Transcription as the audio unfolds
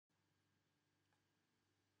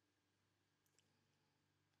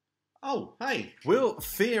Oh, hey. Will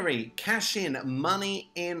Theory cash in Money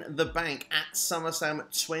in the Bank at SummerSlam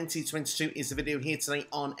 2022 is the video here today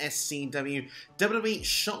on SCW. WWE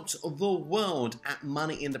shocked the world at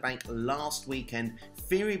Money in the Bank last weekend.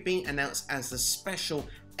 Theory being announced as the special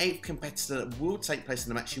 8th competitor that will take place in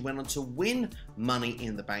the match. He went on to win Money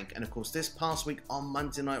in the Bank, and of course this past week on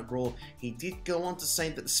Monday Night Raw he did go on to say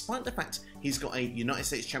that despite the fact he's got a United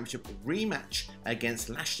States Championship rematch against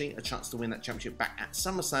Lashley, a chance to win that championship back at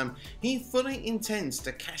SummerSlam, he fully intends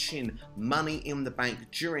to cash in Money in the Bank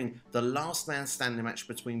during the last man standing match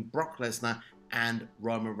between Brock Lesnar and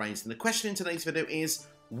Roman Reigns. And the question in today's video is,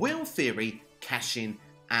 will Theory cash in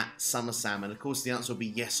at SummerSlam? And of course the answer will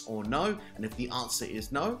be yes or no, and if the answer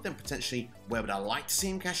is no, then potentially where would I like to see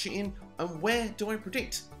him cash it in, and where do I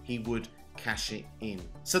predict he would cash it in?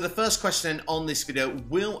 So the first question on this video,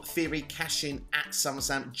 will Theory cash in at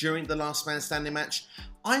SummerSlam during the last man standing match?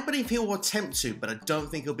 I believe he will attempt to, but I don't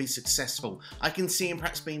think he'll be successful. I can see him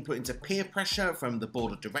perhaps being put into peer pressure from the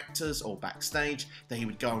board of directors or backstage, that he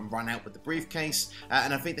would go and run out with the briefcase,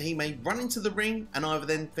 and I think that he may run into the ring and either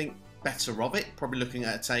then think better of it, probably looking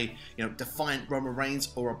at a defiant Roman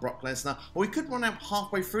Reigns or a Brock Lesnar, or he could run out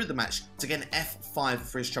halfway through the match to get an F5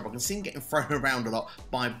 for his trouble. I can see him getting thrown around a lot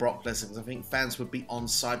by Brock Lesnar because I think fans would be on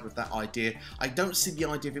side with that idea. I don't see the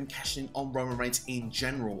idea of him cashing in on Roman Reigns in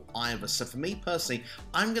general either. So for me personally,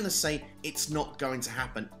 I'm going to say it's not going to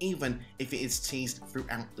happen, even if it is teased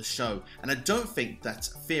throughout the show. And I don't think that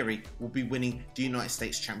Theory will be winning the United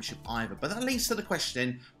States Championship either. But that leads to the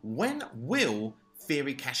question, when will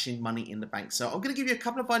Theory cashing Money in the Bank? So I'm going to give you a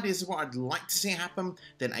couple of ideas of what I'd like to see happen,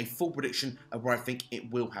 then a full prediction of where I think it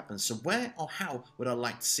will happen. So where or how would I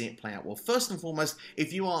like to see it play out? Well, first and foremost,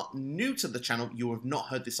 if you are new to the channel, you have not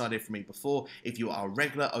heard this idea from me before. If you are a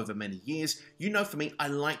regular over many years, you know for me, I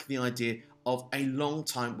like the idea of a long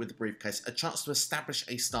time with the briefcase, a chance to establish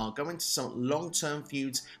a star, go into some long-term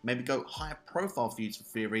feuds, maybe go higher profile feuds for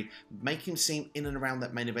Theory, make him seem in and around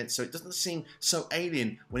that main event so it doesn't seem so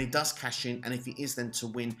alien when he does cash in, and if he is then to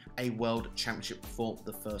win a world championship for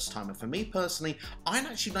the first time. And for me personally, I'd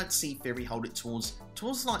actually like to see Theory hold it towards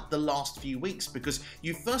like the last few weeks, because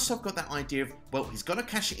you first have got that idea of, well, he's got to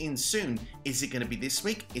cash it in soon. Is it going to be this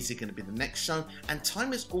week? Is it going to be the next show? And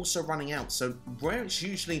time is also running out, so where it's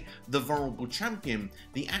usually the vulnerable champion,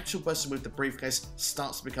 the actual person with the briefcase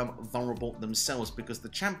starts to become vulnerable themselves, because the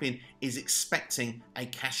champion is expecting a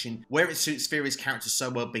cash-in. Where it suits Theory's character so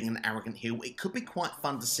well, being an arrogant heel, it could be quite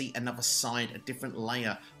fun to see another side, a different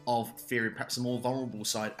layer of Theory, perhaps a more vulnerable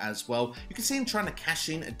side as well. You can see him trying to cash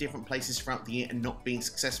in at different places throughout the year and not being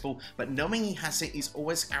successful, but knowing he has it, he's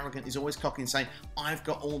always arrogant, he's always cocky and saying, I've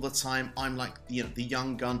got all the time, I'm like the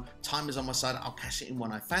young gun, time is on my side, I'll cash it in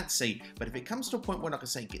when I fancy. But if it comes to a point where, like I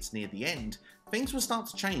say, it gets near the end, things will start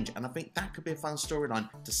to change, and I think that could be a fun storyline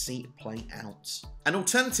to see play out. An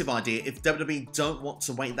alternative idea, if WWE don't want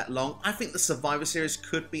to wait that long, I think the Survivor Series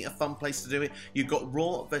could be a fun place to do it. You've got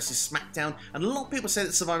Raw versus SmackDown, and a lot of people say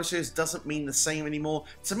that Survivor Series doesn't mean the same anymore.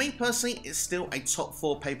 To me personally, it's still a top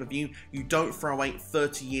 4 pay-per-view. You don't throw away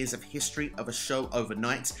 30 years of history of a show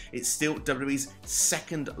overnight. It's still WWE's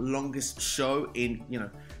second longest show in,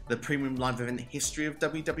 the premium live event history of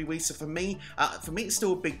WWE. So for me, it's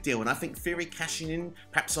still a big deal, and I think Theory cashing in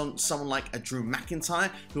perhaps on someone like a Drew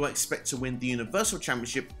McIntyre, who I expect to win the Universal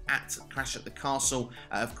Championship at Clash at the Castle,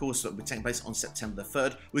 of course, that will be taking place on September the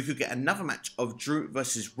 3rd. We could get another match of Drew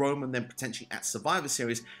versus Roman, then potentially at Survivor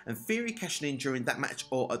Series, and Theory cashing in during that match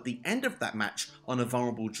or at the end of that match on a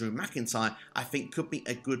vulnerable Drew McIntyre, I think could be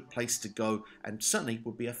a good place to go, and certainly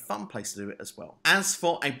would be a fun place to do it as well. As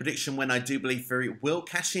for a prediction when I do believe Theory will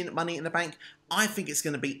cash in Money in the Bank, I think it's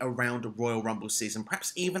going to be around Royal Rumble season,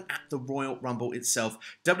 perhaps even at the Royal Rumble itself.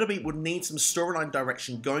 WWE would need some storyline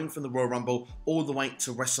direction going from the Royal Rumble all the way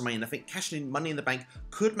to WrestleMania. I think cashing in Money in the Bank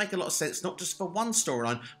could make a lot of sense, not just for one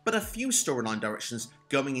storyline, but a few storyline directions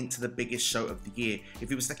going into the biggest show of the year. If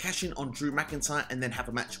he was to cash in on Drew McIntyre and then have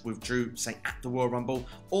a match with Drew, say at the Royal Rumble,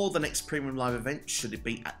 or the next premium live event, should it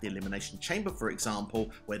be at the Elimination Chamber, for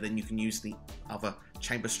example, where then you can use the other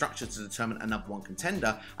chamber structure to determine another one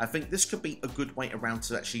contender, I think this could be a good way around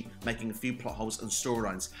to actually making a few plot holes and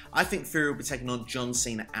storylines. I think Theory will be taking on John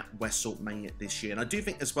Cena at WrestleMania this year, and I do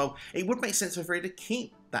think as well it would make sense for Theory to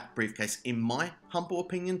keep that briefcase, in my humble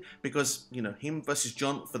opinion, because him versus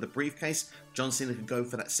John for the briefcase John Cena could go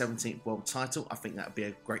for that 17th world title. I think that would be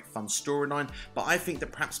a great fun storyline, but I think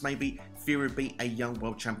that perhaps maybe Theory would be a young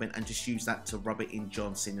world champion and just use that to rub it in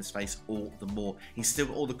John Cena's face all the more. He's still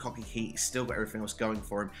got all the cocky heat, he's still got everything else going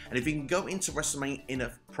for him, and if he can go into WrestleMania in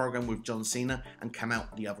a program with John Cena and come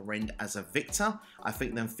out the other end as a victor, I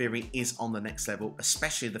think then Theory is on the next level,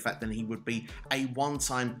 especially the fact that he would be a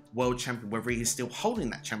one-time world champion. Whether he is still holding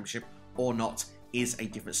that championship or not is a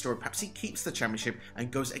different story. Perhaps he keeps the championship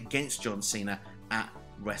and goes against John Cena at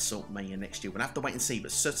WrestleMania next year. We'll have to wait and see,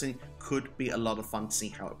 but certainly could be a lot of fun to see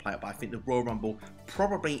how it plays out. But I think the Royal Rumble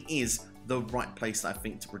probably is the right place, I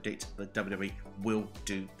think, to predict that WWE will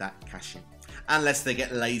do that cash-in. Unless they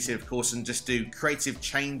get lazy, of course, and just do creative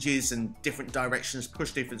changes and different directions,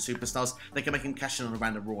 push different superstars, they can make him cash in on a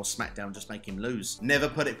random Raw or SmackDown, just make him lose. Never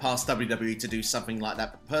put it past WWE to do something like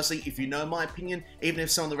that. But personally, if you know my opinion, even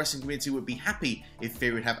if some of the wrestling community would be happy if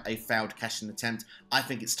Theory would have a failed cash-in attempt, I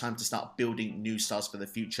think it's time to start building new stars for the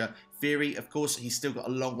future. Theory, of course, he's still got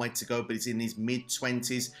a long way to go, but he's in his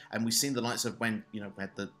mid-20s, and we've seen the likes of when, we had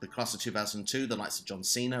the class of 2002, the likes of John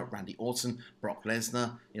Cena, Randy Orton, Brock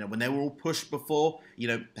Lesnar, when they were all pushed before,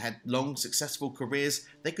 had long, successful careers.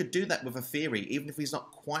 They could do that with a Theory, even if he's not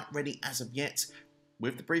quite ready as of yet.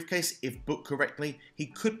 With the briefcase, if booked correctly, he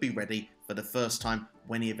could be ready for the first time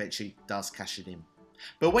when he eventually does cash it in.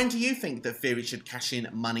 But when do you think that Theory should cash in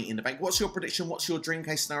Money in the Bank? What's your prediction? What's your dream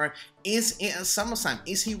case scenario? Is it at SummerSlam?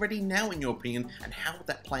 Is he ready now in your opinion? And how would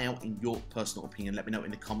that play out in your personal opinion? Let me know in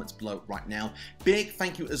the comments below right now. Big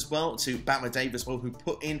thank you as well to Batman Dave as well, who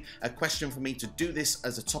put in a question for me to do this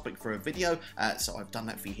as a topic for a video. So I've done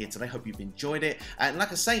that for you here today. Hope you've enjoyed it. And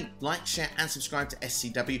like I say, like, share and subscribe to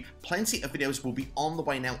SCW. Plenty of videos will be on the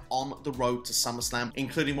way now on the road to SummerSlam,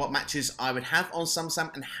 including what matches I would have on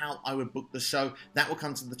SummerSlam and how I would book the show. That will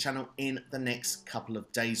come to the channel in the next couple of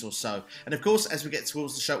days or so. And of course, as we get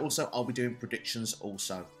towards the show also, I'll be doing predictions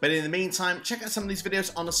also. But in the meantime, check out some of these videos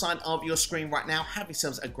on the side of your screen right now. Have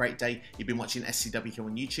yourselves a great day. You've been watching SCW here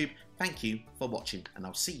on YouTube. Thank you for watching, and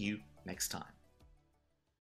I'll see you next time.